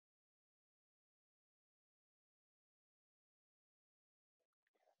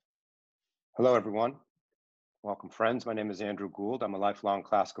Hello, everyone. Welcome, friends. My name is Andrew Gould. I'm a lifelong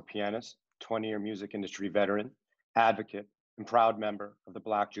classical pianist, 20-year music industry veteran, advocate, and proud member of the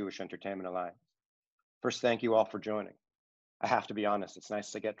Black Jewish Entertainment Alliance. First, thank you all for joining. I have to be honest, it's nice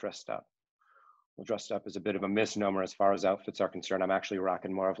to get dressed up. Well, dressed up is a bit of a misnomer as far as outfits are concerned. I'm actually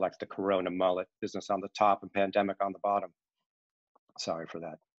rocking more of like the Corona mullet, business on the top and pandemic on the bottom. Sorry for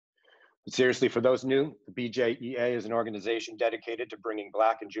that. But seriously, for those new, the BJEA is an organization dedicated to bringing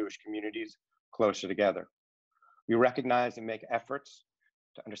Black and Jewish communities closer together. We recognize and make efforts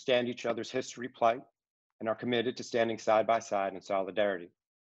to understand each other's history, plight, and are committed to standing side by side in solidarity.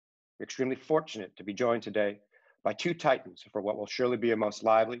 We're extremely fortunate to be joined today by two titans for what will surely be a most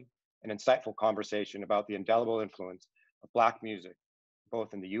lively and insightful conversation about the indelible influence of Black music,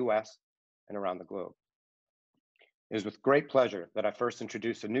 both in the US and around the globe. It is with great pleasure that I first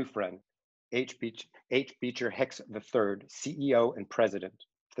introduce a new friend, Beecher Hicks III, CEO and President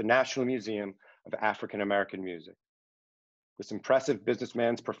of the National Museum of African American Music. This impressive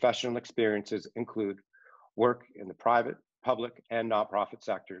businessman's professional experiences include work in the private, public, and nonprofit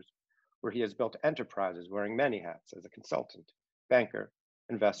sectors, where he has built enterprises wearing many hats as a consultant, banker,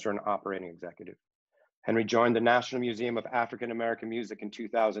 investor, and operating executive. Henry joined the National Museum of African American Music in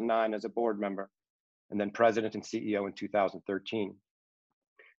 2009 as a board member, and then president and CEO in 2013.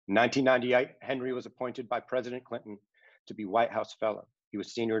 In 1998, Henry was appointed by President Clinton to be White House Fellow. He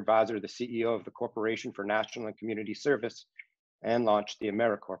was senior advisor to the CEO of the Corporation for National and Community Service and launched the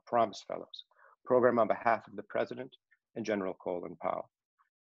AmeriCorps Promise Fellows program on behalf of the President and General Colin Powell.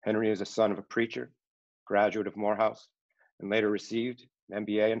 Henry is a son of a preacher, graduate of Morehouse, and later received an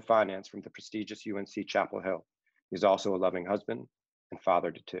MBA in finance from the prestigious UNC Chapel Hill. He's also a loving husband and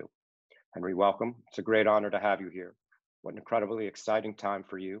father to two. Henry, welcome. It's a great honor to have you here. What an incredibly exciting time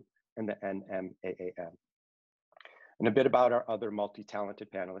for you and the NMAAM. And a bit about our other multi-talented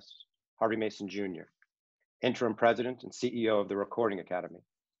panelists, Harvey Mason Jr., Interim President and CEO of the Recording Academy.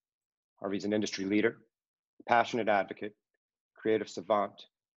 Harvey's an industry leader, passionate advocate, creative savant,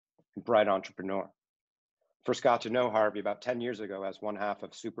 and bright entrepreneur. First got to know Harvey about 10 years ago as one half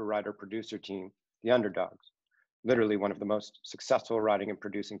of super writer producer team, The Underdogs, literally one of the most successful writing and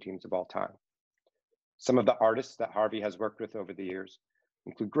producing teams of all time. Some of the artists that Harvey has worked with over the years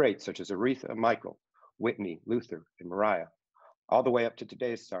include greats such as Aretha, Michael, Whitney, Luther, and Mariah, all the way up to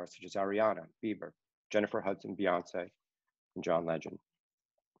today's stars such as Ariana, Bieber, Jennifer Hudson, Beyonce, and John Legend.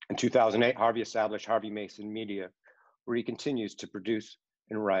 In 2008, Harvey established Harvey Mason Media, where he continues to produce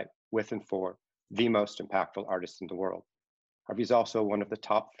and write with and for the most impactful artists in the world. Harvey is also one of the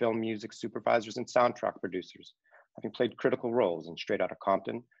top film music supervisors and soundtrack producers, having played critical roles in Straight Outta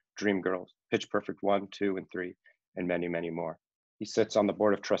Compton, Dreamgirls, Pitch Perfect 1, 2, and 3, and many, many more. He sits on the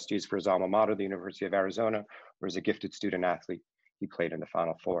board of trustees for his alma mater, the University of Arizona, where as a gifted student athlete, he played in the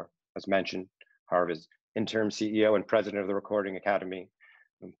Final Four. As mentioned, Harvey is interim CEO and president of the Recording Academy.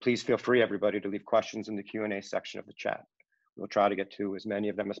 And please feel free, everybody, to leave questions in the Q&A section of the chat. We'll try to get to as many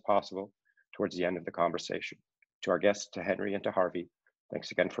of them as possible towards the end of the conversation. To our guests, to Henry and to Harvey,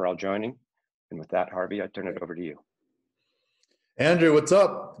 thanks again for all joining. And with that, Harvey, I turn it over to you. Andrew, what's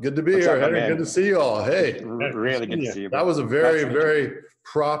up? Good to be here. Henry, good to see you all. Hey, really good to see you. That was a very, very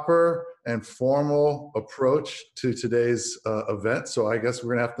proper and formal approach to today's event. So I guess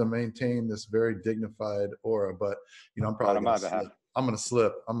we're gonna have to maintain this very dignified aura. But you know, I'm probably gonna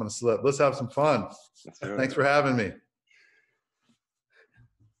slip. I'm gonna slip. Let's have some fun. Thanks for having me.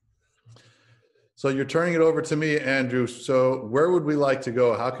 So you're turning it over to me, Andrew. So where would we like to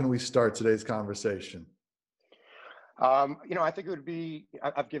go? How can we start today's conversation? You know, I think it would be,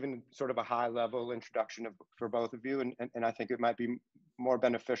 I've given sort of a high level introduction for both of you, and I think it might be more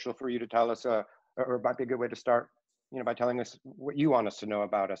beneficial for you to tell us, or it might be a good way to start, you know, by telling us what you want us to know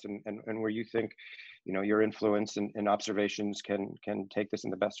about us and where you think, you know, your influence and observations can take this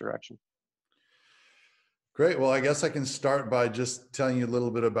in the best direction. Great. Well, I guess I can start by just telling you a little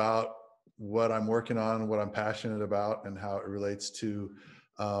bit about what I'm working on, what I'm passionate about, and how it relates to,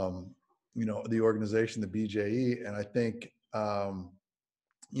 you know, the organization, the BJE. And I think,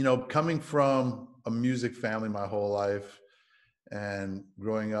 you know, coming from a music family my whole life and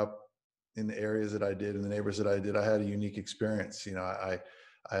growing up in the areas that I did, in the neighborhoods that I did, I had a unique experience. You know,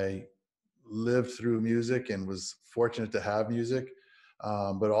 I lived through music and was fortunate to have music,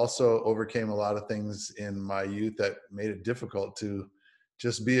 but also overcame a lot of things in my youth that made it difficult to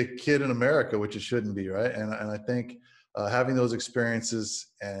just be a kid in America, which it shouldn't be, right? And I think having those experiences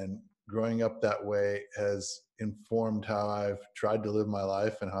and growing up that way has informed how I've tried to live my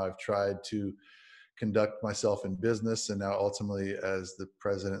life and how I've tried to conduct myself in business, and now ultimately as the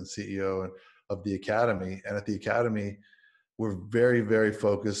president and CEO of the Academy. And at the Academy, we're very, very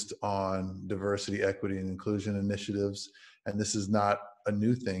focused on diversity, equity, and inclusion initiatives. And this is not a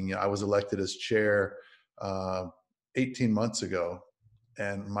new thing. You know, I was elected as chair 18 months ago.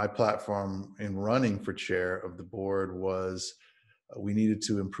 And my platform in running for chair of the board was we needed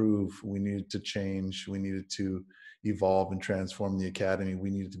to improve, we needed to change, we needed to evolve and transform the academy.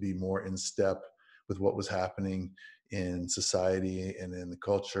 We needed to be more in step with what was happening in society and in the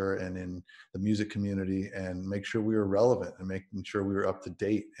culture and in the music community, and make sure we were relevant and making sure we were up to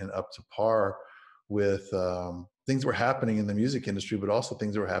date and up to par with things that were happening in the music industry, but also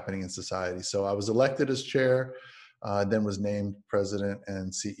things that were happening in society. So I was elected as chair, then was named president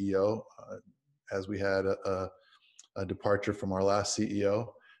and CEO as we had a departure from our last CEO.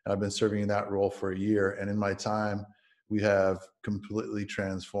 And I've been serving in that role for a year. And in my time, we have completely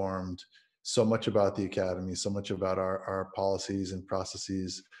transformed so much about the academy, so much about our policies and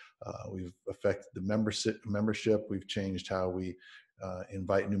processes. We've affected the membership. We've changed how we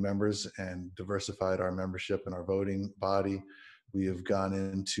invite new members and diversified our membership and our voting body. We have gone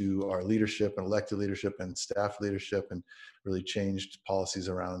into our leadership and elected leadership and staff leadership and really changed policies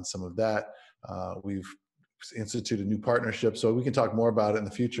around some of that. We've instituted new partnerships, so we can talk more about it in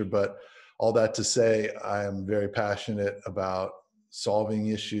the future, but all that to say, I am very passionate about solving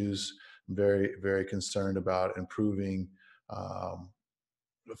issues, very, very concerned about improving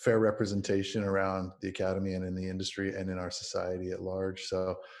fair representation around the academy and in the industry and in our society at large.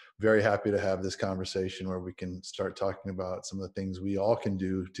 So very happy to have this conversation where we can start talking about some of the things we all can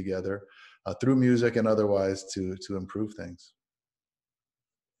do together through music and otherwise to improve things.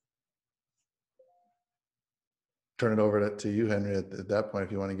 Turn it over to you, Henry, at that point,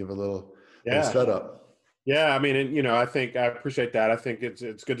 if you want to give a little setup. Yeah, I mean, and, you know, I think I appreciate that. I think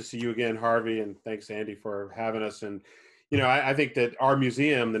it's good to see you again, Harvey, and thanks, Andy, for having us. And, you know, I think that our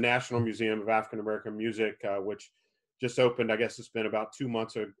museum, the National Museum of African American Music, which just opened, I guess it's been about 2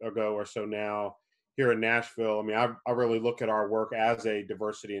 months ago or so now here in Nashville. I mean, I really look at our work as a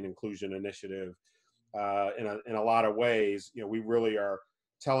diversity and inclusion initiative in a lot of ways. You know, we really are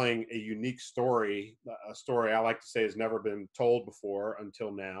telling a unique story, a story I like to say has never been told before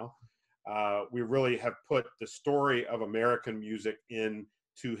until now. We really have put the story of American music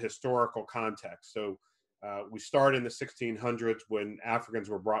into historical context. So we start in the 1600s when Africans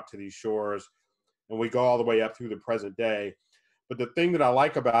were brought to these shores, and we go all the way up through the present day. But the thing that I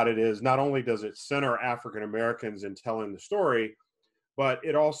like about it is not only does it center African Americans in telling the story, but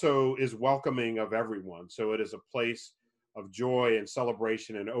it also is welcoming of everyone. So it is a place of joy and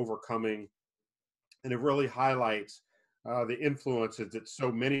celebration and overcoming. And it really highlights the influences that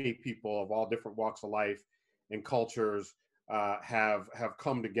so many people of all different walks of life and cultures have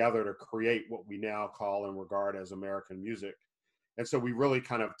come together to create what we now call and regard as American music. And so we really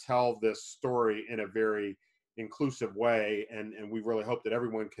kind of tell this story in a very inclusive way, and we really hope that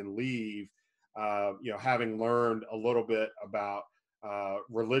everyone can leave, you know, having learned a little bit about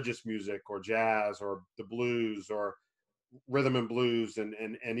religious music or jazz or the blues or rhythm and blues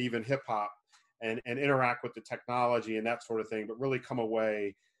and even hip hop, and interact with the technology and that sort of thing, but really come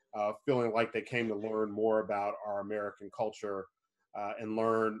away feeling like they came to learn more about our American culture and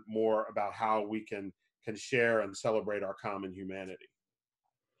learn more about how we can share and celebrate our common humanity.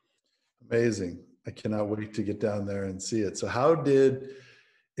 Amazing. I cannot wait to get down there and see it. So how did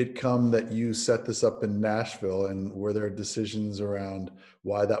it come that you set this up in Nashville, and were there decisions around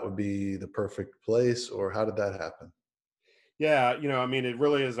why that would be the perfect place, or how did that happen? Yeah, you know, I mean, it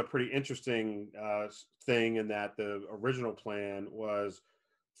really is a pretty interesting thing in that the original plan was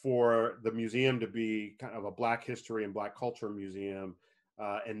for the museum to be kind of a Black history and Black culture museum,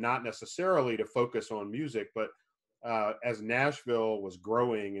 and not necessarily to focus on music. But as Nashville was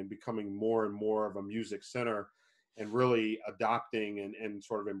growing and becoming more and more of a music center and really adopting and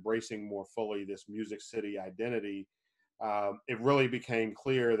sort of embracing more fully this music city identity, it really became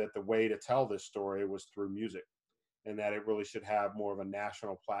clear that the way to tell this story was through music, and that it really should have more of a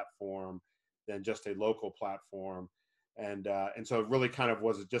national platform than just a local platform. And so it really kind of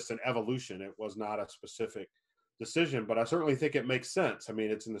was just an evolution. It was not a specific decision, but I certainly think it makes sense. I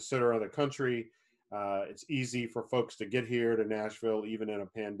mean, it's in the center of the country. It's easy for folks to get here to Nashville, even in a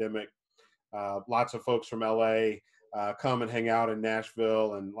pandemic. Lots of folks from LA come and hang out in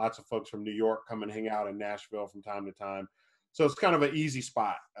Nashville, and lots of folks from New York come and hang out in Nashville from time to time. So it's kind of an easy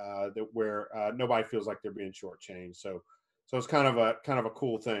spot where nobody feels like they're being shortchanged. So it's kind of a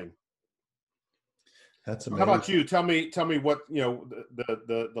cool thing. That's amazing. How about you? Tell me what, you know,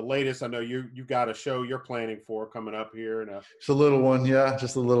 the latest. I know you got a show you're planning for coming up here, and just a little one, yeah,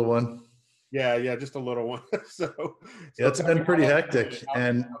 just a little one. Yeah, just a little one. so yeah, it's been pretty hectic,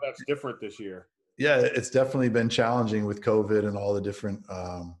 and how that's different this year. Yeah, it's definitely been challenging with COVID and all the different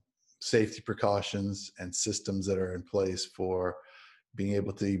safety precautions and systems that are in place for being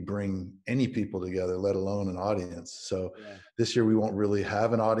able to bring any people together, let alone an audience. So Yeah. this year we won't really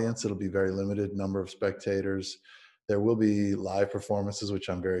have an audience. It'll be very limited number of spectators. There will be live performances, which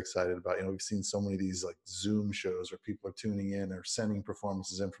I'm very excited about. You know, we've seen so many of these like Zoom shows where people are tuning in or sending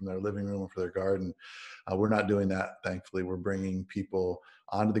performances in from their living room or for their garden. We're not doing that, thankfully. We're bringing people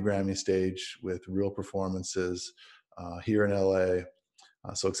onto the Grammy stage with real performances here in LA.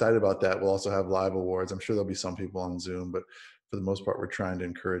 So excited about that. We'll also have live awards. I'm sure there'll be some people on Zoom, but for the most part, we're trying to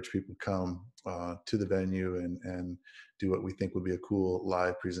encourage people to come to the venue and do what we think would be a cool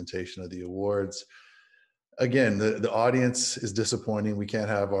live presentation of the awards. Again, the audience is disappointing. We can't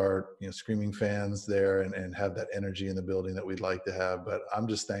have our screaming fans there and have that energy in the building that we'd like to have. But I'm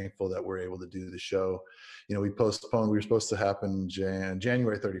just thankful that we're able to do the show. We postponed. We were supposed to happen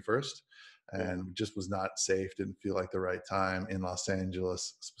January 31st, and it just was not safe. Didn't feel like the right time in Los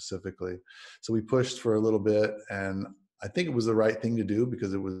Angeles specifically. So we pushed for a little bit, and I think it was the right thing to do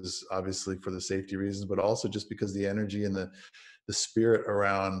because it was obviously for the safety reasons, but also just because the energy and the spirit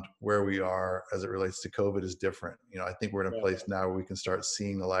around where we are as it relates to COVID is different. I think we're in a place now where we can start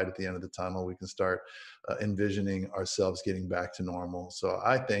seeing the light at the end of the tunnel. We can start envisioning ourselves getting back to normal. So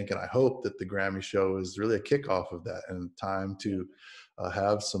I think and I hope that the Grammy show is really a kickoff of that and time to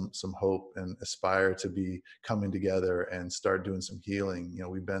have some hope and aspire to be coming together and start doing some healing.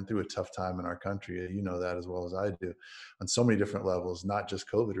 We've been through a tough time in our country. You know that as well as I do on so many different levels, not just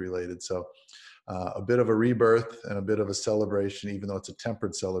COVID related. So a bit of a rebirth and a bit of a celebration, even though it's a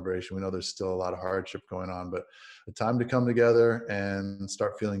tempered celebration. We know there's still a lot of hardship going on, but a time to come together and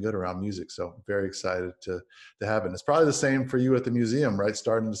start feeling good around music. So very excited to have it. It's probably the same for you at the museum, right?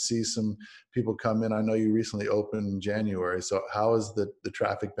 Starting to see some people come in. I know you recently opened in January. So how has the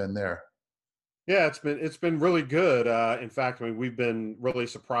traffic been there? Yeah, it's been really good. In fact, I mean, we've been really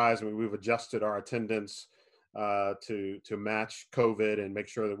surprised. I mean, we've adjusted our attendance to match COVID and make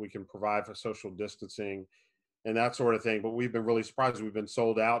sure that we can provide for social distancing and that sort of thing. But we've been really surprised. We've been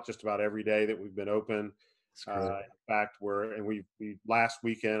sold out just about every day that we've been open. It's great. In fact, we last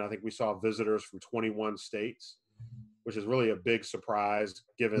weekend I think we saw visitors from 21 states, which is really a big surprise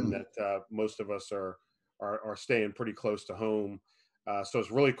given that most of us are staying pretty close to home. So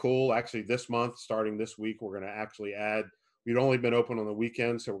it's really cool. Actually, this month, starting this week, we're going to actually add. We'd only been open on the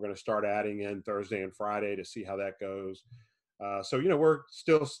weekend, so we're going to start adding in Thursday and Friday to see how that goes. So we're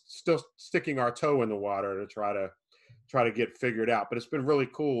still sticking our toe in the water to try to get figured out. But it's been really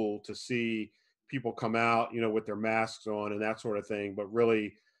cool to see people come out, with their masks on and that sort of thing. But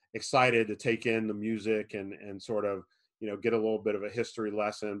really excited to take in the music and sort of get a little bit of a history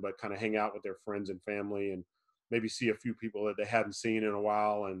lesson, but kind of hang out with their friends and family and maybe see a few people that they hadn't seen in a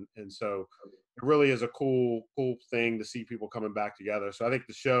while. And so it really is a cool thing to see people coming back together. So I think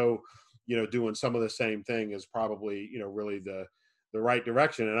the show, doing some of the same thing is probably, really the right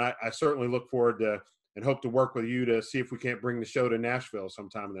direction. And I certainly look forward to and hope to work with you to see if we can't bring the show to Nashville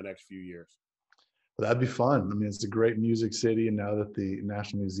sometime in the next few years. Well, that'd be fun. I mean, it's a great music city. And now that the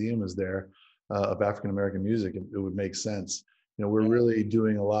National Museum is there of African-American music, it would make sense. We're really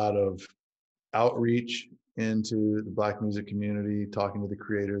doing a lot of outreach into the Black music community, talking to the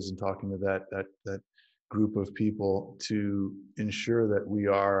creators and talking to that group of people to ensure that we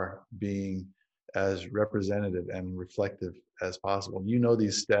are being as representative and reflective as possible.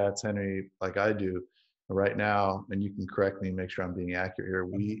 These stats, Henry, like I do right now, and you can correct me, make sure I'm being accurate here.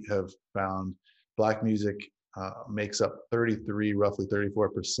 We have found Black music makes up roughly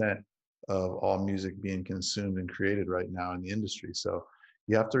 34% of all music being consumed and created right now in the industry. So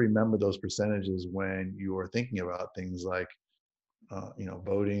you have to remember those percentages when you are thinking about things like,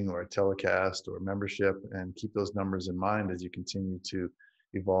 voting or a telecast or membership, and keep those numbers in mind as you continue to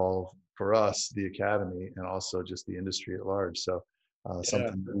evolve for us, the Academy, and also just the industry at large. So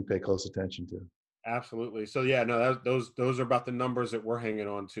something that we pay close attention to. Absolutely. So yeah, no, those are about the numbers that we're hanging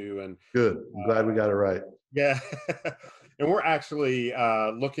on to. And good. I'm glad we got it right. Yeah. And we're actually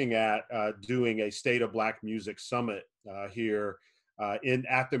looking at doing a State of Black Music Summit here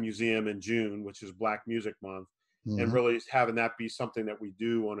at the museum in June, which is Black Music Month, and really having that be something that we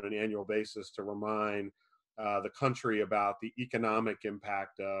do on an annual basis to remind the country about the economic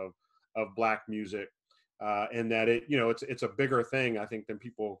impact of Black music, and that it's a bigger thing, I think, than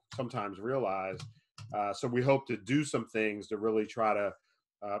people sometimes realize. So we hope to do some things to really try to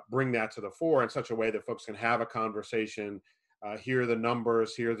bring that to the fore in such a way that folks can have a conversation, hear the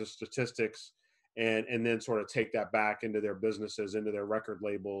numbers, hear the statistics, and then sort of take that back into their businesses, into their record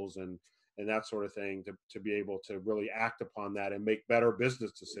labels and that sort of thing to be able to really act upon that and make better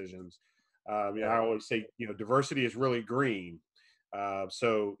business decisions. I always say, diversity is really green.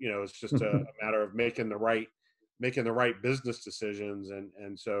 So, it's just a matter of making the right business decisions.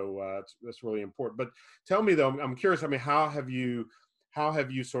 And so it's really important. But tell me though, I'm curious, I mean, how have you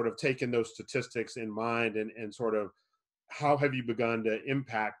sort of taken those statistics in mind and sort of how have you begun to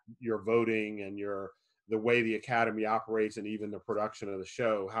impact your voting and the way the Academy operates and even the production of the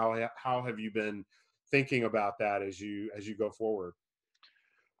show? How have you been thinking about that as you go forward?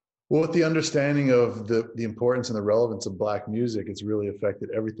 Well, with the understanding of the importance and the relevance of Black music, it's really affected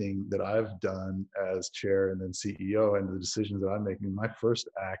everything that I've done as chair and then CEO and the decisions that I'm making. My first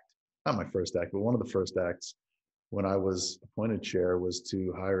act, not my first act, but one of the first acts when I was appointed chair was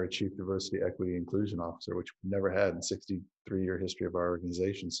to hire a chief diversity, equity, inclusion officer, which we've never had in 63-year history of our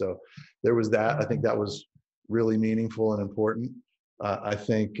organization. So there was that. I think that was really meaningful and important. I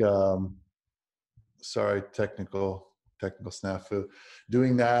think, sorry, technical snafu.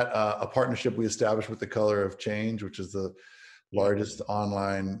 Doing that, a partnership we established with the Color of Change, which is the largest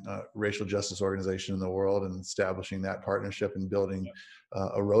online racial justice organization in the world, and establishing that partnership and building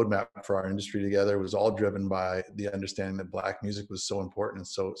a roadmap for our industry together was all driven by the understanding that Black music was so important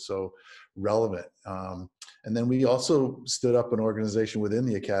and so relevant. And then we also stood up an organization within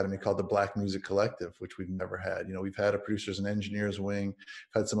the Academy called the Black Music Collective, which we've never had. We've had a producers and engineers wing,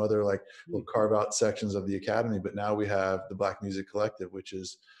 had some other like little carve out sections of the Academy, but now we have the Black Music Collective, which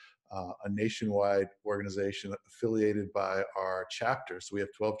is a nationwide organization affiliated by our chapters. So we have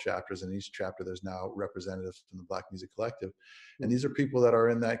 12 chapters, and each chapter there's now representatives from the Black Music Collective. And these are people that are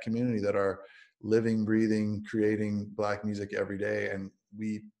in that community that are living, breathing, creating Black music every day. And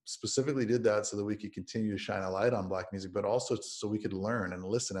we specifically did that so that we could continue to shine a light on Black music, but also so we could learn and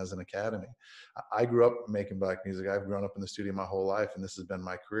listen as an Academy. I grew up making Black music. I've grown up in the studio my whole life, and this has been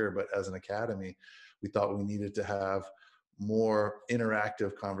my career. But as an Academy, we thought we needed to have more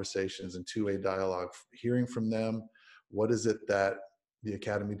interactive conversations and two-way dialogue, hearing from them, what is it that the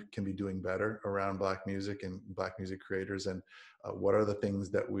Academy can be doing better around Black music and Black music creators, and what are the things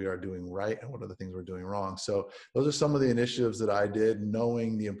that we are doing right and what are the things we're doing wrong. So those are some of the initiatives that I did,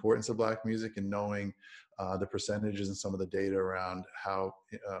 knowing the importance of Black music and knowing the percentages and some of the data around how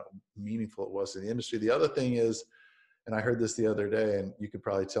meaningful it was to the industry. The other thing is, and I heard this the other day, and you could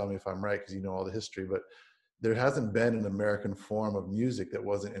probably tell me if I'm right because you know all the history, but there hasn't been an American form of music that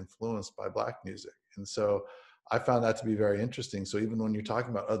wasn't influenced by Black music. And so I found that to be very interesting. So even when you're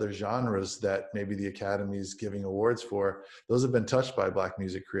talking about other genres that maybe the Academy is giving awards for, those have been touched by Black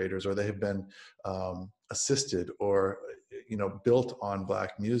music creators, or they have been assisted or built on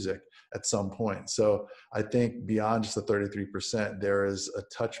Black music at some point. So I think beyond just the 33%, there is a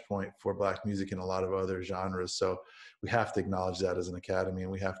touch point for Black music in a lot of other genres. So we have to acknowledge that as an Academy,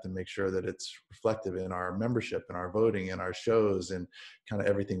 and we have to make sure that it's reflective in our membership and our voting and our shows and kind of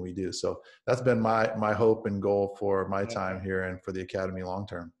everything we do. So that's been my hope and goal for my time here and for the Academy long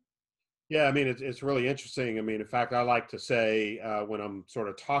term. Yeah, I mean, it's really interesting. I mean, in fact, I like to say when I'm sort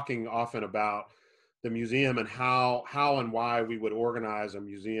of talking often about the museum and how and why we would organize a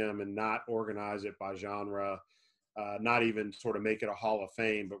museum and not organize it by genre, not even sort of make it a Hall of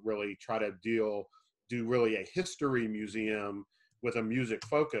Fame, but really try to do really a history museum with a music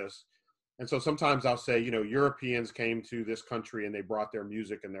focus. And so sometimes I'll say, Europeans came to this country and they brought their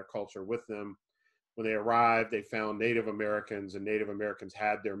music and their culture with them. When they arrived, they found Native Americans, and Native Americans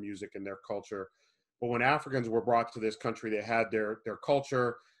had their music and their culture. But when Africans were brought to this country, they had their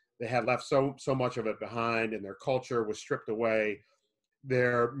culture. They had left so much of it behind, and their culture was stripped away.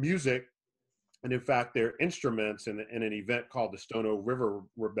 Their music, and in fact, their instruments in an event called the Stono River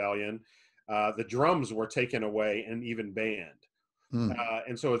Rebellion, the drums were taken away and even banned.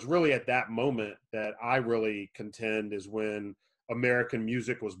 And so it's really at that moment that I really contend is when American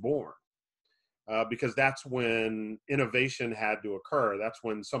music was born, because that's when innovation had to occur. That's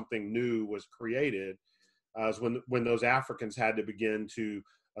when something new was created, is when those Africans had to begin to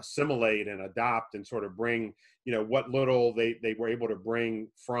assimilate and adopt and sort of bring, what little they were able to bring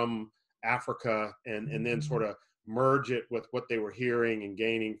from Africa and then sort of merge it with what they were hearing and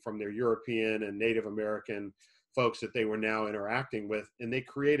gaining from their European and Native American folks that they were now interacting with, and they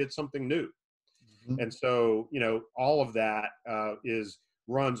created something new. Mm-hmm. And so, all of that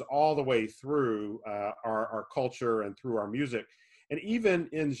runs all the way through our culture and through our music. And even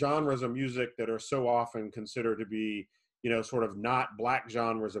in genres of music that are so often considered to be, sort of not Black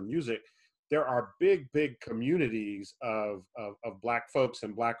genres of music, there are big communities of Black folks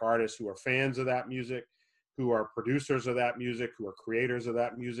and Black artists who are fans of that music, who are producers of that music, who are creators of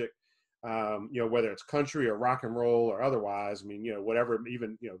that music, whether it's country or rock and roll or otherwise. I mean, whatever,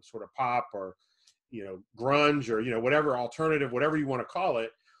 even, sort of pop or, grunge or, whatever alternative, whatever you want to call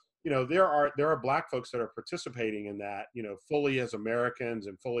it, there are Black folks that are participating in that, fully as Americans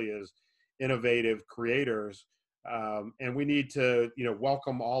and fully as innovative creators. And we need to,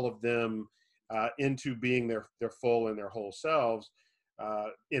 welcome all of them into being their full and their whole selves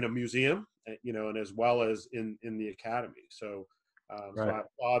in a museum, and as well as in the academy. So, so Right. I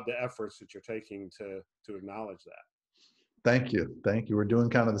applaud the efforts that you're taking to acknowledge that. Thank you. Thank you. We're doing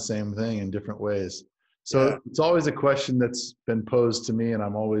kind of the same thing in different ways. So Yeah. it's always a question that's been posed to me, and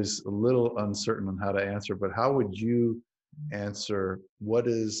I'm always a little uncertain on how to answer, but how would you answer what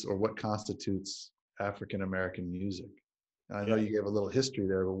is or what constitutes African American music? And I know Yeah. you gave a little history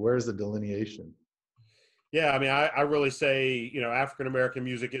there, but where's the delineation? Yeah, I mean, I really say, African American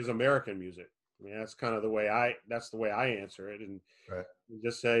music is American music. I mean, that's kind of that's the way I answer it. And Right.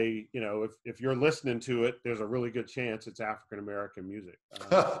 just say, if you're listening to it, there's a really good chance it's African American music.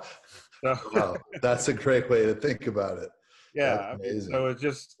 So, Wow, that's a great way to think about it. yeah, That's I mean, amazing. so it's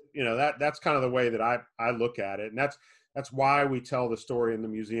just, that's kind of the way that I look at it. And that's why we tell the story in the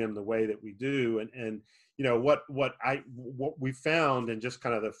museum the way that we do. And what we found in just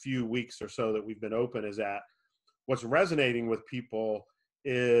kind of the few weeks or so that we've been open is that what's resonating with people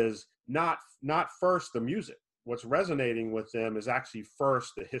is not first the music. What's resonating with them is actually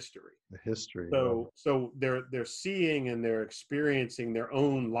first the history. The history. So they're seeing and they're experiencing their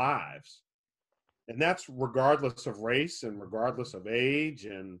own lives, and that's regardless of race and regardless of age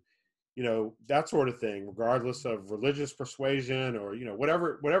and that sort of thing, regardless of religious persuasion or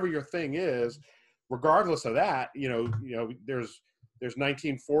whatever your thing is. Regardless of that, there's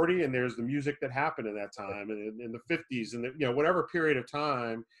 1940 and there's the music that happened in that time and in the 50s and whatever period of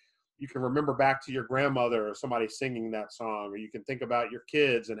time you can remember back to your grandmother or somebody singing that song, or you can think about your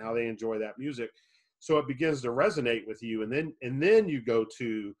kids and how they enjoy that music. So it begins to resonate with you, and then you go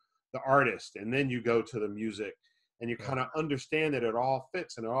to the artist, and then you go to the music, and you kind of understand that it all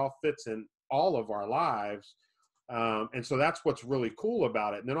fits, and it all fits in all of our lives. And so that's what's really cool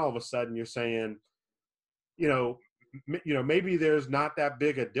about it. And then all of a sudden you're saying, maybe there's not that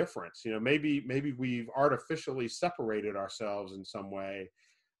big a difference. Maybe we've artificially separated ourselves in some way.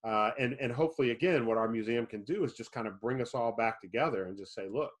 And hopefully, again, what our museum can do is just kind of bring us all back together and just say,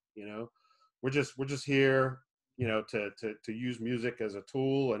 look, we're just here, to use music as a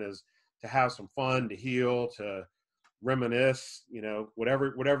tool and as to have some fun, to heal, to reminisce,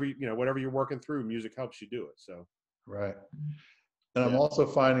 whatever you're working through, music helps you do it. So. Right. And I'm also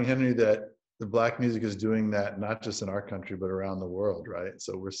finding, Henry, that the Black music is doing that not just in our country, but around the world, right?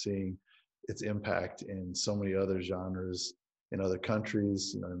 So we're seeing its impact in so many other genres in other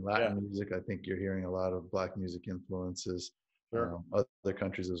countries. In Latin music, I think you're hearing a lot of Black music influences, other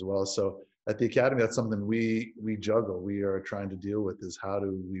countries as well. So at the Academy, that's something we juggle. We are trying to deal with is how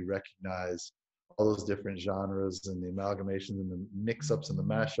do we recognize all those different genres and the amalgamations and the mix-ups and the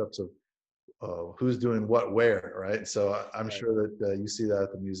mashups of who's doing what where, right? So I'm sure that you see that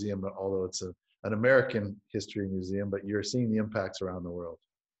at the museum, but although it's an American history museum, but you're seeing the impacts around the world.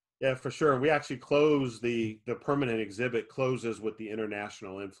 Yeah, for sure. We actually close the permanent exhibit closes with the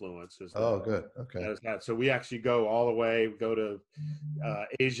international influences. Oh, good. Okay. So we actually go all the way, go to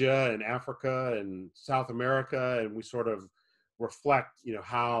Asia and Africa and South America, and we sort of reflect,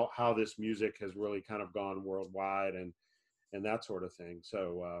 how this music has really kind of gone worldwide and that sort of thing.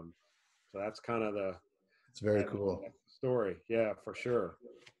 So so that's kind of it's very cool story. Yeah, for sure.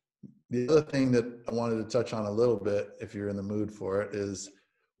 The other thing that I wanted to touch on a little bit, if you're in the mood for it, is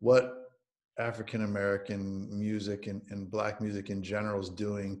what African American music and Black music in general is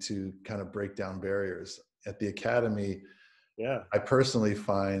doing to kind of break down barriers. At the Academy, I personally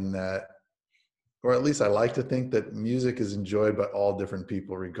find that, or at least I like to think that music is enjoyed by all different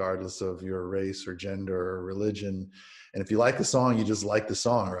people, regardless of your race or gender or religion. And if you like the song, you just like the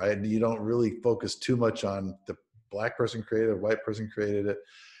song, right? And you don't really focus too much on the Black person created it, white person created it.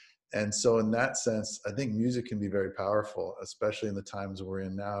 And so in that sense, I think music can be very powerful, especially in the times we're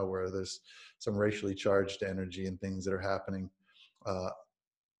in now, where there's some racially charged energy and things that are happening.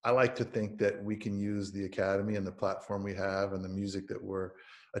 I like to think that we can use the Academy and the platform we have and the music that we're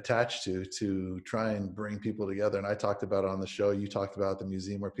attached to try and bring people together. And I talked about it on the show, you talked about the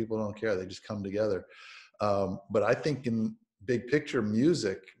museum, where people don't care, they just come together. But I think in big picture,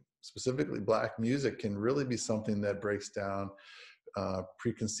 music, specifically Black music, can really be something that breaks down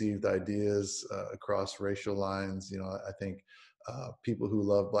preconceived ideas across racial lines. I think people who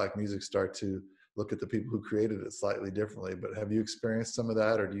love Black music start to look at the people who created it slightly differently. But have you experienced some of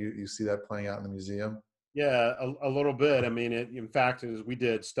that, or do you see that playing out in the museum? Yeah, a little bit. I mean, in fact, as we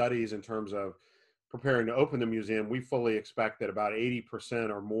did studies in terms of preparing to open the museum, we fully expect that about 80%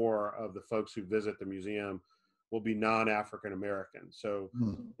 or more of the folks who visit the museum will be non-African American. So,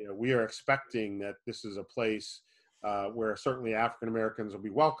 Hmm. we are expecting that this is a place where certainly African Americans will be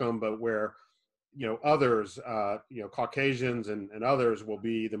welcome, but where others, Caucasians and others will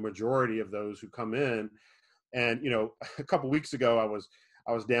be the majority of those who come in. And a couple weeks ago,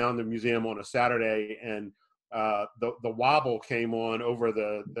 I was down the museum on a Saturday, and the wobble came on over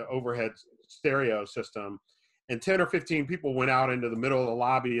the overhead stereo system, and 10 or 15 people went out into the middle of the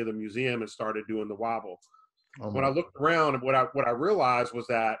lobby of the museum and started doing the wobble. When I looked around, what I realized was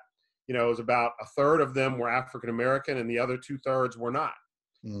that it was about a third of them were African American, and the other 2/3 were not.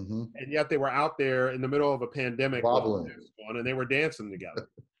 Mm-hmm. And yet they were out there in the middle of a pandemic Wobbling. with masks on, and they were dancing together,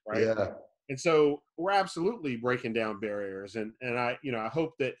 right? Yeah. And so we're absolutely breaking down barriers. And I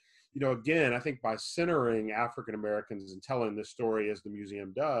hope that, again, I think by centering African Americans and telling this story as the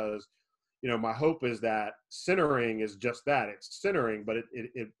museum does, my hope is that centering is just that. It's centering, but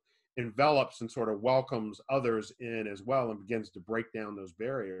it envelops and sort of welcomes others in as well and begins to break down those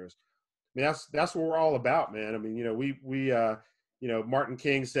barriers. I mean, that's what we're all about, man. I mean, Martin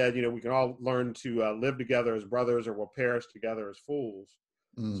King said, we can all learn to live together as brothers, or we'll perish together as fools.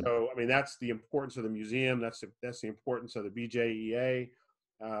 Mm. So, I mean, that's the importance of the museum. That's the importance of the BJEA.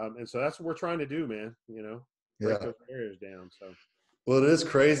 And so that's what we're trying to do, man, break Yeah. those barriers down. So, Well, it is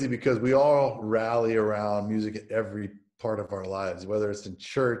crazy because we all rally around music at every part of our lives, whether it's in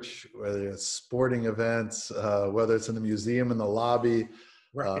church, whether it's sporting events, whether it's in the museum, in the lobby.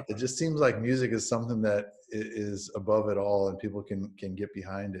 right. It just seems like music is something that is above it all, and people can get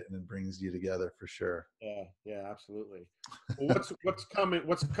behind it, and it brings you together for sure. Yeah, absolutely. Well, what's coming?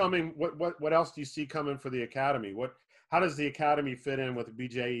 What's coming? What else do you see coming for the Academy? How does the Academy fit in with the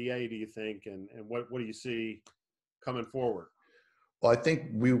BJEA, do you think? And what do you see coming forward? Well, I think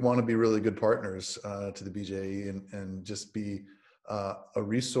we want to be really good partners to the BJE and just be a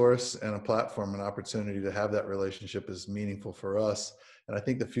resource and a platform, an opportunity to have that relationship is meaningful for us. And I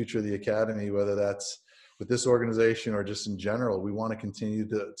think the future of the Academy, whether that's with this organization or just in general, we want to continue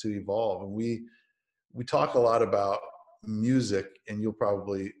to evolve. And we talk a lot about music, and you'll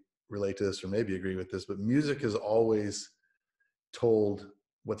probably relate to this or maybe agree with this, but music has always told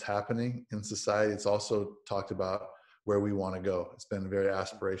what's happening in society. It's also talked about where we want to go. It's been very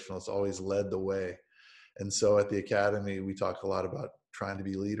aspirational. It's always led the way. And so at the Academy, we talk a lot about trying to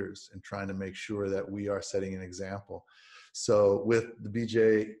be leaders and trying to make sure that we are setting an example. So with the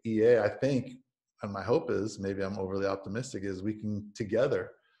BJEA, I think, and my hope is, maybe I'm overly optimistic, is we can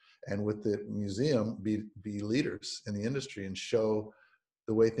together and with the museum be leaders in the industry and show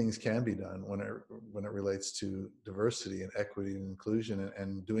the way things can be done when it relates to diversity and equity and inclusion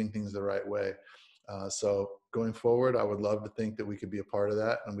and doing things the right way. So going forward, I would love to think that we could be a part of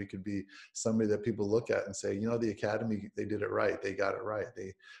that, and we could be somebody that people look at and say, the Academy, they did it right. They got it right.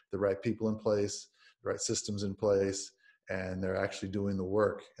 The right people in place, the right systems in place, and they're actually doing the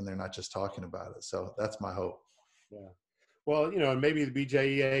work, and they're not just talking about it. So that's my hope. Yeah. Well, and maybe the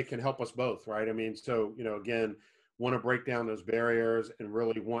BJEA can help us both, right? I mean, so, again, want to break down those barriers and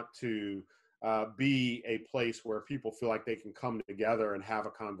really want to be a place where people feel like they can come together and have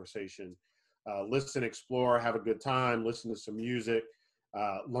a conversation, listen, explore, have a good time, listen to some music,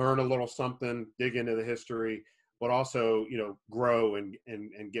 learn a little something, dig into the history, but also, grow and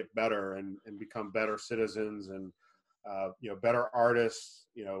get better and become better citizens and, better artists,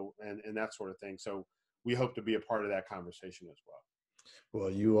 and that sort of thing. So we hope to be a part of that conversation as well.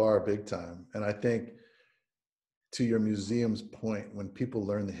 Well, you are big time. And I think, to your museum's point, when people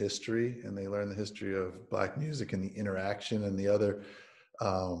learn the history and they learn the history of Black music and the interaction and the other,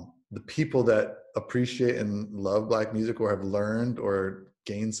 the people that appreciate and love Black music or have learned or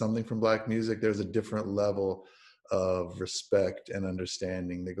gained something from Black music, there's a different level of respect and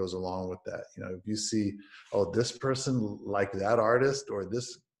understanding that goes along with that. If you see, oh, this person liked that artist, or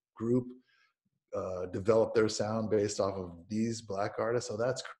this group develop their sound based off of these Black artists. Oh,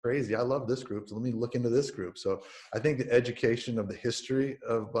 that's crazy. I love this group. So let me look into this group. So I think the education of the history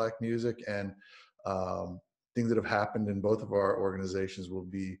of Black music and things that have happened in both of our organizations will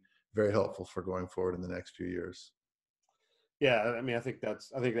be very helpful for going forward in the next few years. Yeah, I mean, I think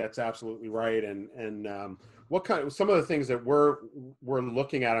that's absolutely right. And some of the things that we're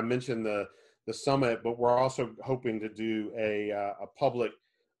looking at, I mentioned the summit, but we're also hoping to do a public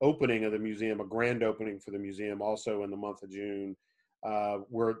opening of the museum, a grand opening for the museum, also in the month of June.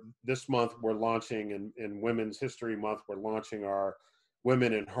 This month we're launching in Women's History Month. We're launching our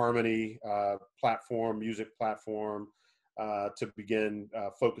Women in Harmony music platform, to begin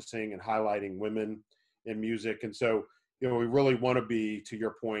focusing and highlighting women in music. And so, we really want to be, to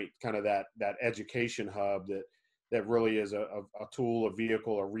your point, kind of that education hub that really is a tool, a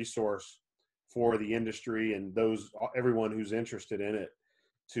vehicle, a resource for the industry and everyone who's interested in it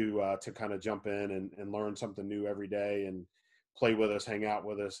to kind of jump in and learn something new every day and play with us, hang out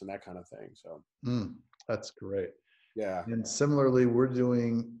with us, and that kind of thing. So that's great. Yeah. And similarly, we're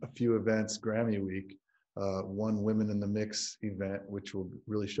doing a few events, Grammy Week, one Women in the Mix event, which will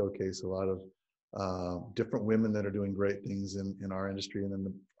really showcase a lot of different women that are doing great things in our industry. And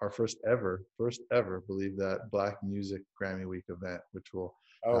then our first ever, believe that, Black Music Grammy Week event, which will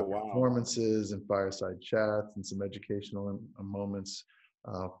have performances and fireside chats and some educational moments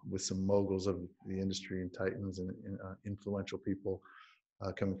with some moguls of the industry and titans and influential people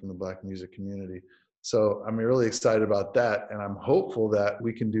coming from the Black music community. So I'm really excited about that. And I'm hopeful that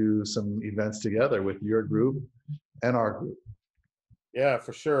we can do some events together with your group and our group. Yeah,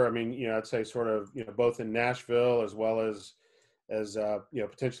 for sure. I mean, I'd say sort of, both in Nashville as well as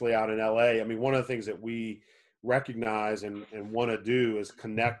potentially out in LA. I mean, one of the things that we recognize and want to do is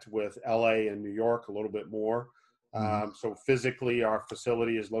connect with LA and New York a little bit more. So physically, our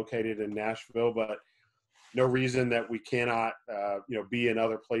facility is located in Nashville, but no reason that we cannot, be in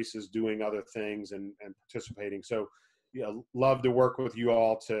other places doing other things and participating. So, love to work with you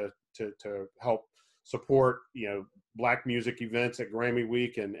all to help support, Black music events at Grammy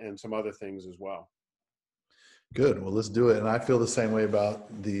Week and some other things as well. Good. Well, let's do it. And I feel the same way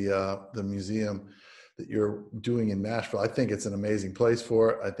about the museum that you're doing in Nashville. I think it's an amazing place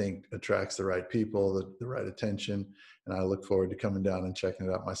for it. I think it attracts the right people, the right attention. And I look forward to coming down and checking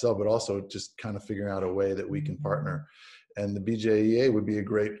it out myself, but also just kind of figuring out a way that we can partner. And the BJEA would be a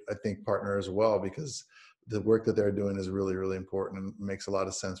great, I think, partner as well, because the work that they're doing is really, really important and makes a lot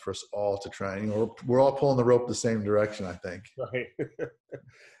of sense for us all to try. And, we're all pulling the rope the same direction, I think. Right.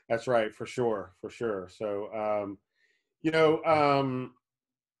 That's right. For sure. So,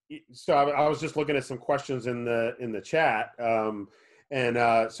 so I was just looking at some questions in the chat,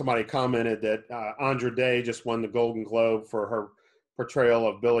 and somebody commented that Andra Day just won the Golden Globe for her portrayal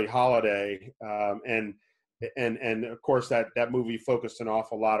of Billie Holiday, and of course that movie focused an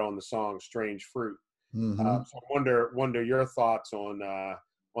awful lot on the song "Strange Fruit." So I wonder your thoughts on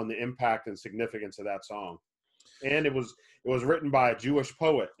the impact and significance of that song. And it was written by a Jewish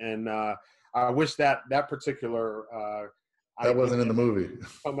poet, and I wish that particular that wasn't in the movie.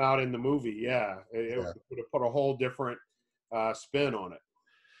 Come out in the movie, yeah. It would have put a whole different spin on it.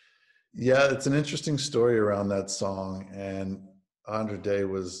 Yeah, it's an interesting story around that song, and Andra Day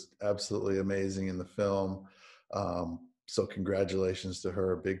was absolutely amazing in the film. So congratulations to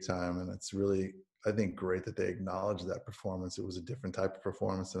her, big time. And it's really, I think, great that they acknowledged that performance. It was a different type of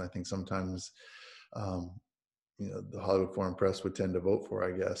performance than I think sometimes, the Hollywood Foreign Press would tend to vote for,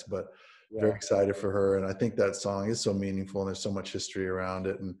 I guess. But very excited for her. And I think that song is so meaningful and there's so much history around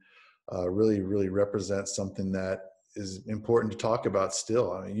it, and really, really represents something that is important to talk about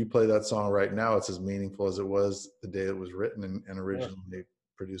still. I mean, you play that song right now, it's as meaningful as it was the day it was written and originally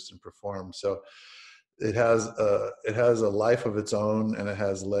produced and performed. So it has a life of its own, and it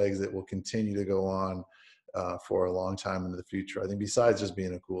has legs that will continue to go on for a long time into the future. I think besides just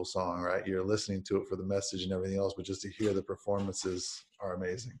being a cool song, right? You're listening to it for the message and everything else, but just to hear the performances are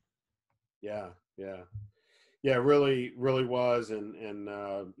amazing. Yeah, really, really was. And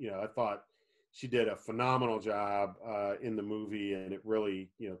I thought she did a phenomenal job in the movie, and it really,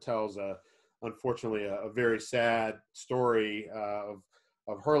 tells unfortunately a very sad story of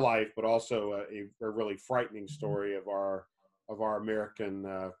her life, but also a really frightening story of our American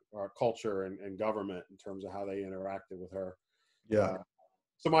our culture and government in terms of how they interacted with her. Yeah.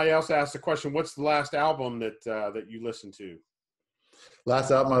 Somebody else asked the question, what's the last album that you listened to?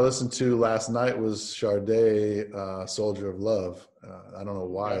 Last album I listened to last night was Sade, Soldier of Love. I don't know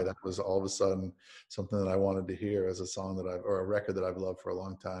why that was all of a sudden something that I wanted to hear as a song or a record that I've loved for a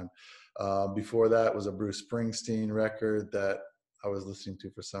long time. Before that was a Bruce Springsteen record that I was listening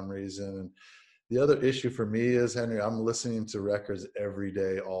to for some reason. And the other issue for me is, Henry, I'm listening to records every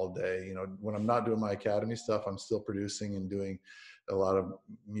day, all day. When I'm not doing my academy stuff, I'm still producing and doing a lot of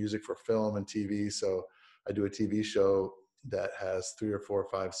music for film and TV. So I do a TV show that has 3 or 4 or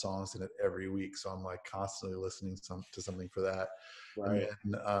 5 songs in it every week. So I'm like constantly listening to something for that. Right.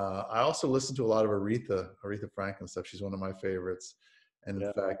 And then I also listen to a lot of Aretha Franklin stuff. She's one of my favorites. And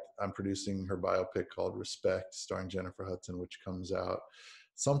in fact, I'm producing her biopic called Respect, starring Jennifer Hudson, which comes out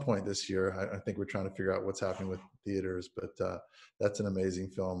some point this year. I think we're trying to figure out what's happening with theaters, but that's an amazing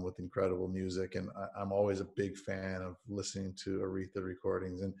film with incredible music. And I'm always a big fan of listening to Aretha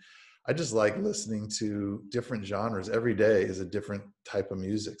recordings. And I just like listening to different genres. Every day is a different type of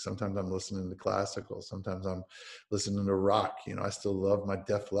music. Sometimes I'm listening to classical. Sometimes I'm listening to rock. You know, I still love my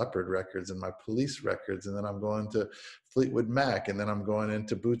Def Leppard records and my Police records. And then I'm going to Fleetwood Mac. And then I'm going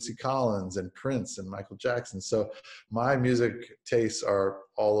into Bootsy Collins and Prince and Michael Jackson. So my music tastes are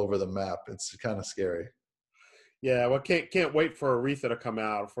all over the map. It's kind of scary. Yeah, well, can't wait for Aretha to come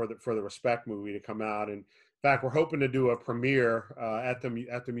out, for the Respect movie to come out. And in fact, we're hoping to do a premiere at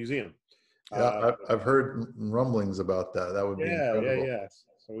the museum. Yeah, I've heard rumblings about that. That would be incredible. Yeah.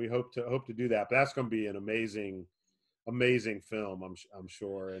 So we hope to do that. But that's going to be an amazing film, I'm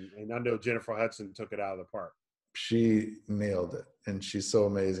sure. And I know Jennifer Hudson took it out of the park. She nailed it, and she's so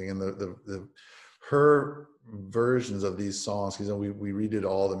amazing. And the her versions of these songs, because we redid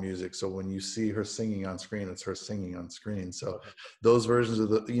all the music, so when you see her singing on screen, it's her singing on screen. So those versions of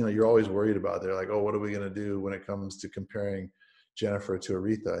the, you know, you're always worried about, they're like, oh, what are we going to do when it comes to comparing Jennifer to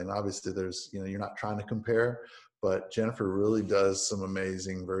Aretha? And obviously there's, you know, you're not trying to compare, but Jennifer really does some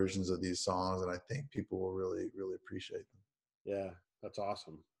amazing versions of these songs, and I think people will really appreciate them. Yeah, that's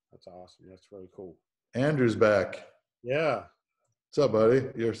awesome. That's really cool. Andrew's back. Yeah. What's up, buddy?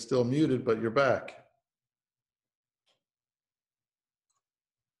 You're still muted, but you're back.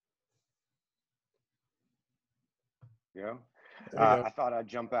 Yeah. I thought I'd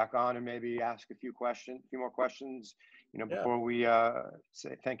jump back on and maybe ask a few more questions, you know, before we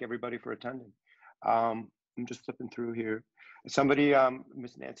say thank everybody for attending. I'm just flipping through here. Somebody,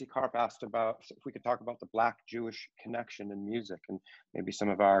 Miss Nancy Karp, asked about if we could talk about the Black-Jewish connection in music and maybe some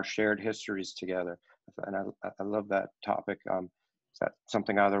of our shared histories together. And I love that topic. Is that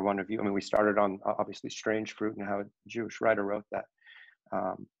something either one of you? I mean, we started on obviously Strange Fruit and how a Jewish writer wrote that.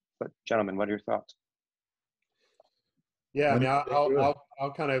 But gentlemen, what are your thoughts? Yeah, I mean,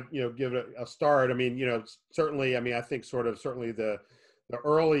 I'll kind of, you know, give it a start. I mean, you know, certainly, I mean, I think certainly the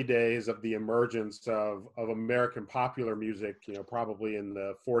early days of the emergence of American popular music, you know, probably in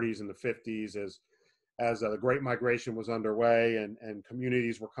the 40s and the 50s, as the Great Migration was underway and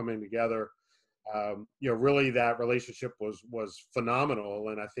communities were coming together. You know, really that relationship was phenomenal,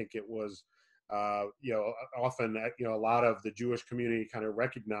 and I think it was, you know, often, you know, a lot of the Jewish community kind of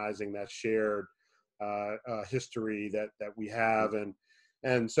recognizing that shared history that we have,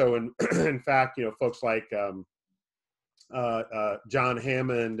 and so in fact, you know, folks like John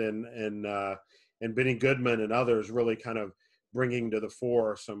Hammond and Benny Goodman and others really kind of bringing to the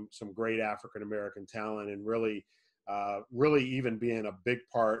fore some great African American talent, and really even being a big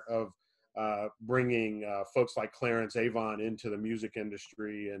part of bringing folks like Clarence Avon into the music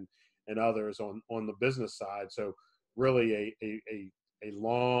industry and others on the business side. So really a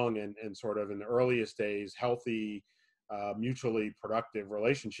long and sort of in the earliest days healthy, mutually productive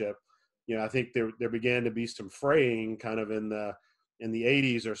relationship. You know, I think there began to be some fraying kind of in the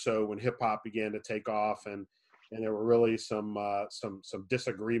 80s or so when hip hop began to take off, and there were really some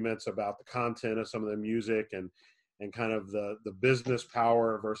disagreements about the content of some of the music and kind of the business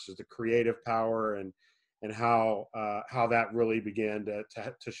power versus the creative power, and how that really began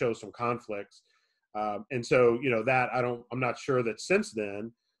to show some conflicts. And so, you know, that I'm not sure that since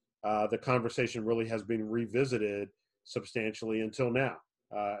then the conversation really has been revisited substantially until now.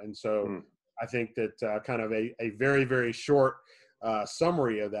 And so I think that kind of a very, very short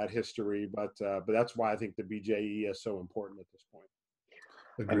summary of that history, but that's why I think the BJEA is so important at this point.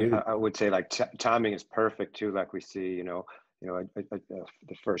 Agreed. And I would say like timing is perfect too. Like we see,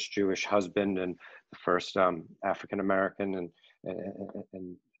 the first Jewish husband and the first African American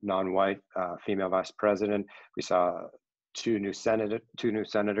and non-white female vice president. We saw two new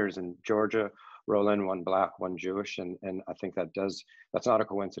senators in Georgia roll in, one black, one Jewish, and I think that's not a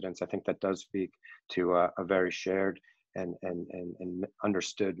coincidence. I think that does speak to a very shared and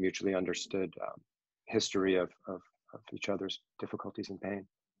mutually understood history of each other's difficulties and pain.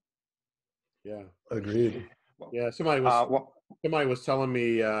 Yeah, agreed. Yeah, somebody was telling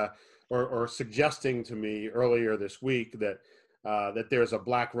me or suggesting to me earlier this week that there's a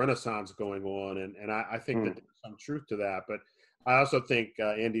Black Renaissance going on, and I think that there's some truth to that. But I also think,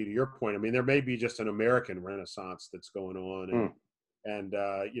 Andy, to your point, I mean, there may be just an American Renaissance that's going on, and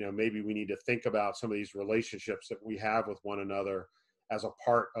you know, maybe we need to think about some of these relationships that we have with one another as a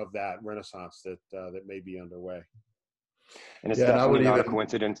part of that Renaissance that may be underway. And it's definitely not a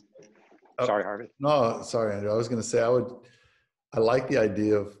coincidence. Sorry, Harvey. No, sorry, Andrew. I was going to say I like the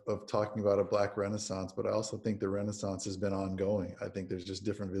idea of talking about a Black Renaissance, but I also think the Renaissance has been ongoing. I think there's just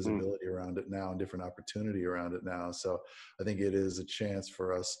different visibility around it now and different opportunity around it now. So I think it is a chance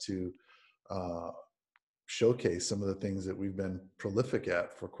for us to showcase some of the things that we've been prolific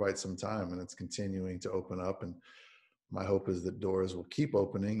at for quite some time, and it's continuing to open up. And my hope is that doors will keep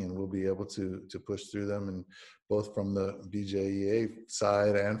opening and we'll be able to push through them, and both from the BJEA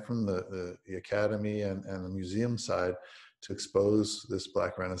side and from the academy and the museum side, to expose this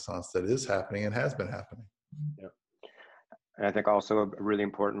Black Renaissance that is happening and has been happening. Yeah. And I think also a really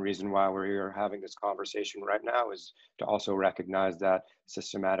important reason why we're here having this conversation right now is to also recognize that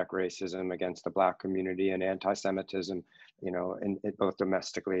systematic racism against the Black community and anti-Semitism, you know, in both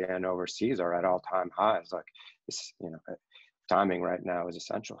domestically and overseas, are at all-time highs. Like this, you know, timing right now is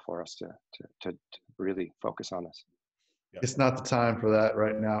essential for us to really focus on this. It's not the time for that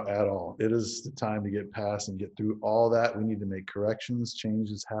right now at all. It is the time to get past and get through all that. We need to make corrections.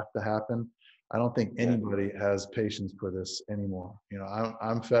 Changes have to happen. I don't think anybody has patience for this anymore. You know,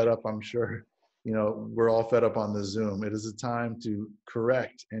 I'm fed up. I'm sure, you know, we're all fed up on the Zoom. It is a time to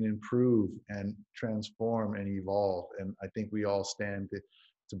correct and improve and transform and evolve. And I think we all stand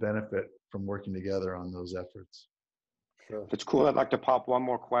to benefit from working together on those efforts. Sure. It's cool. I'd like to pop one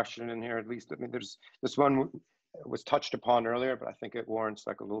more question in here, at least. I mean, there's this one was touched upon earlier, but I think it warrants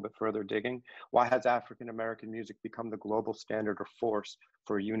like a little bit further digging. Why has African American music become the global standard or force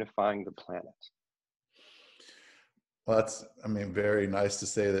for unifying the planet? Well, that's, I mean, very nice to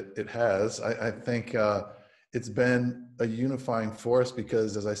say that it has. I think it's been a unifying force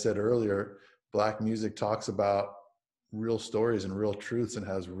because, as I said earlier, Black music talks about real stories and real truths and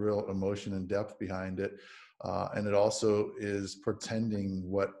has real emotion and depth behind it. And it also is portending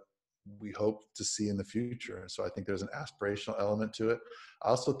what we hope to see in the future. So I think there's an aspirational element to it. I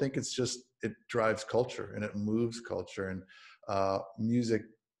also think it's just, it drives culture and it moves culture, and music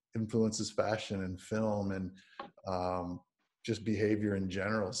influences fashion and film and just behavior in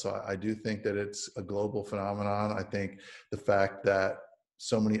general. So I do think that it's a global phenomenon. I think the fact that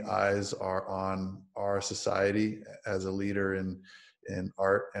so many eyes are on our society as a leader in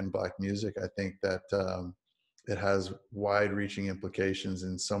art and Black music, I think that it has wide-reaching implications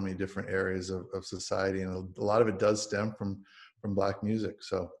in so many different areas of society, and a lot of it does stem from Black music.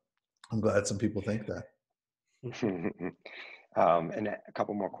 So I'm glad some people think that. And a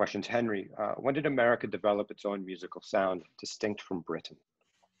couple more questions. Henry, when did America develop its own musical sound distinct from Britain?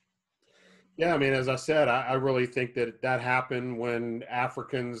 Yeah, I mean, as I said, I really think that happened when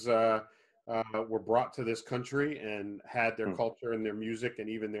Africans were brought to this country and had their culture and their music and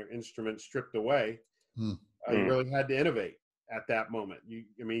even their instruments stripped away. You really had to innovate at that moment.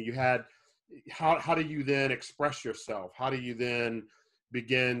 You had, how do you then express yourself? How do you then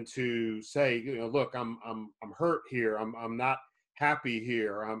begin to say, you know, look, I'm hurt here. I'm not happy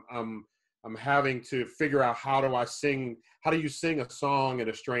here. I'm having to figure out how do you sing a song in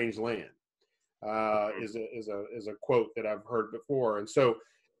a strange land? Is a quote that I've heard before. And so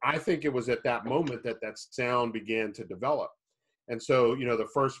I think it was at that moment that sound began to develop. And so, you know, the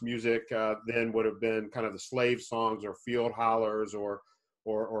first music then would have been kind of the slave songs or field hollers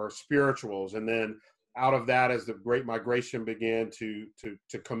or spirituals. And then out of that, as the Great Migration began to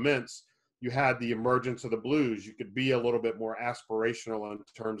commence, you had the emergence of the blues. You could be a little bit more aspirational in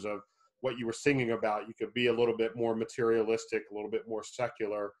terms of what you were singing about. You could be a little bit more materialistic, a little bit more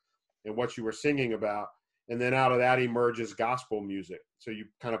secular in what you were singing about. And then out of that emerges gospel music. So you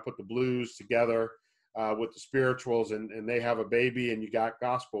kind of put the blues together with the spirituals, and they have a baby, and you got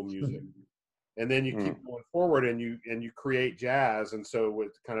gospel music. And then you keep going forward, and you create jazz. And so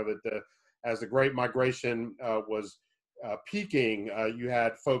with kind of as the Great Migration was peaking, you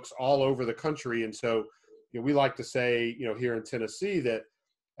had folks all over the country. And so, you know, we like to say, you know, here in Tennessee, that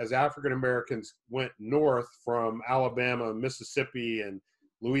as African Americans went north from Alabama, Mississippi, and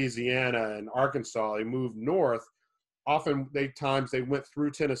Louisiana and Arkansas, they moved north. Often they went through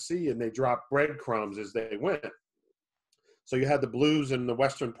Tennessee and they dropped breadcrumbs as they went. So you had the blues in the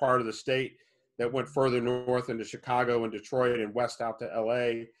western part of the state that went further north into Chicago and Detroit and west out to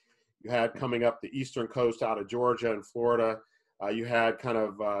LA. You had coming up the eastern coast out of Georgia and Florida. You had kind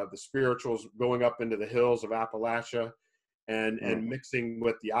of the spirituals going up into the hills of Appalachia and mixing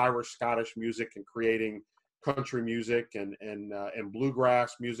with the Irish, Scottish music and creating country music and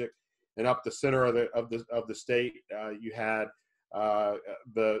bluegrass music. And up the center of the state, you had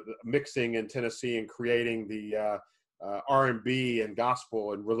the mixing in Tennessee and creating the R&B and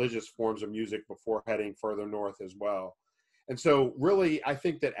gospel and religious forms of music before heading further north as well. And so really, I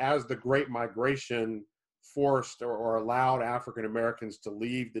think that as the Great Migration forced or allowed African Americans to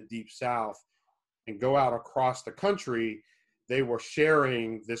leave the Deep South and go out across the country, they were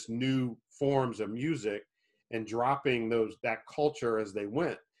sharing this new forms of music and dropping that culture as they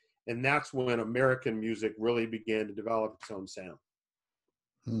went. And that's when American music really began to develop its own sound.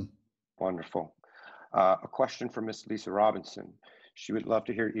 Wonderful. A question for Miss Lisa Robinson. She would love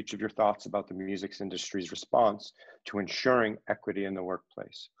to hear each of your thoughts about the music industry's response to ensuring equity in the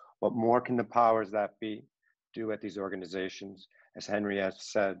workplace. What more can the powers that be do at these organizations, as Henry has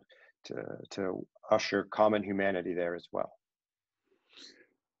said, to usher common humanity there as well?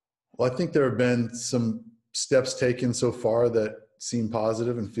 Well, I think there have been some steps taken so far that seem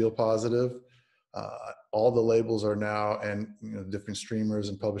positive and feel positive. All the labels are now, and different streamers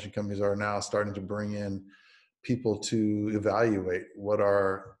and publishing companies are now starting to bring in people to evaluate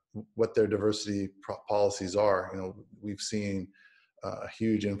what their diversity policies are. We've seen a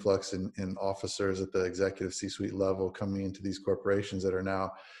huge influx in officers at the executive C-suite level coming into these corporations that are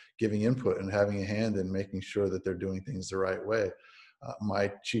now giving input and having a hand in making sure that they're doing things the right way.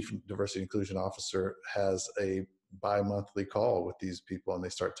 My chief diversity inclusion officer has a bi-monthly call with these people, and they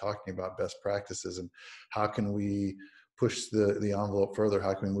start talking about best practices and how can we push the envelope further,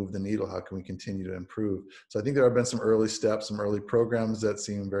 how can we move the needle, how can we continue to improve. So I think there have been some early steps, some early programs that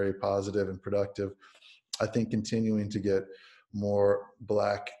seem very positive and productive. I think continuing to get more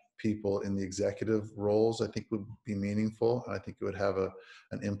Black people in the executive roles, I think would be meaningful. I think it would have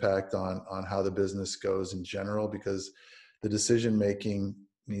an impact on how the business goes in general, because the decision making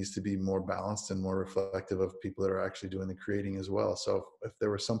needs to be more balanced and more reflective of people that are actually doing the creating as well. So if there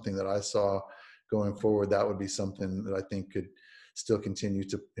was something that I saw going forward, that would be something that I think could still continue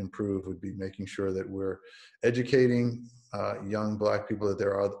to improve, would be making sure that we're educating young Black people that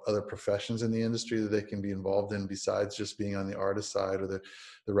there are other professions in the industry that they can be involved in besides just being on the artist side or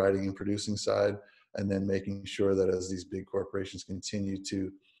the writing and producing side, and then making sure that as these big corporations continue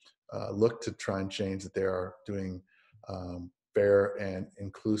to look to try and change, that they are doing fair and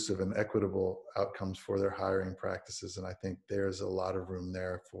inclusive and equitable outcomes for their hiring practices. And I think there's a lot of room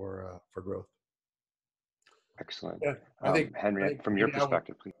there for growth. Excellent. Yeah, I think Henry, from your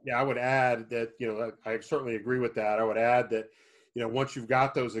perspective, please. Yeah, I would add that, I certainly agree with that. I would add that, once you've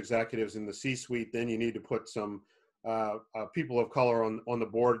got those executives in the C-suite, then you need to put some people of color on the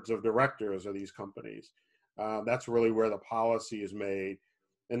boards of directors of these companies. That's really where the policy is made.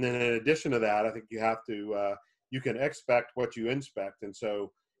 And then in addition to that, I think you have to, you can expect what you inspect. And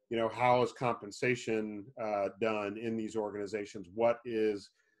so, how is compensation done in these organizations? What is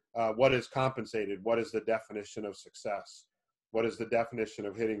compensated? What is the definition of success? What is the definition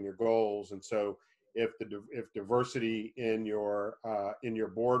of hitting your goals? And so if diversity in your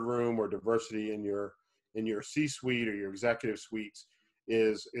boardroom or diversity in your C-suite or your executive suites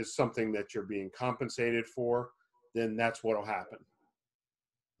is something that you're being compensated for, then that's what'll happen.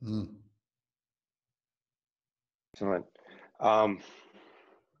 Mm. Excellent.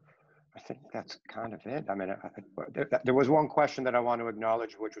 I think that's kind of it. I mean, there was one question that I want to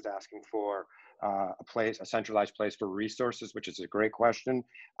acknowledge, which was asking for a centralized place for resources, which is a great question.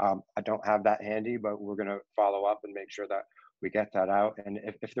 I don't have that handy, but we're going to follow up and make sure that we get that out. And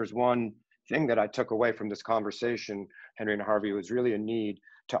if there's one thing that I took away from this conversation, Henry and Harvey, was really a need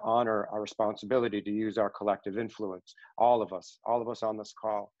to honor our responsibility to use our collective influence, all of us on this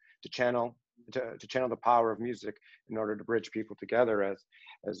call, to channel the power of music in order to bridge people together as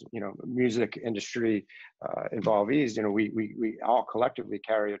music industry involvees. We all collectively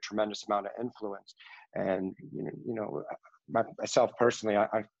carry a tremendous amount of influence. And myself personally,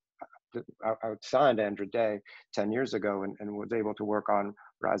 I signed Andra Day 10 years ago and was able to work on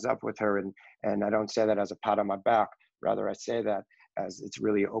Rise Up with her. And I don't say that as a pat on my back. Rather, I say that as it's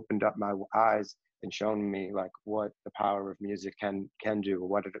really opened up my eyes and shown me like what the power of music can do,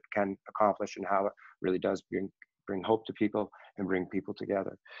 what it can accomplish, and how it really does bring hope to people and bring people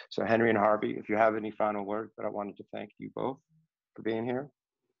together. So Henry and Harvey, if you have any final words, but I wanted to thank you both for being here.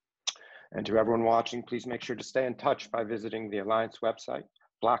 And to everyone watching, please make sure to stay in touch by visiting the Alliance website,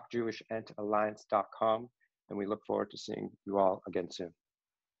 blackjewishentalliance.com, and we look forward to seeing you all again soon.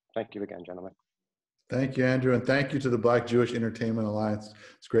 Thank you again, gentlemen. Thank you, Andrew, and thank you to the Black Jewish Entertainment Alliance.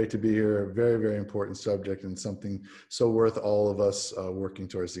 It's great to be here. A very, very important subject and something so worth all of us working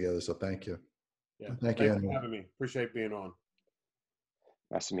towards together. So thank you. Yeah. Thank you, Thanks for having me. Appreciate being on.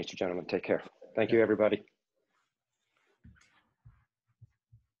 Nice to meet you, gentlemen. Take care. Thank you, everybody.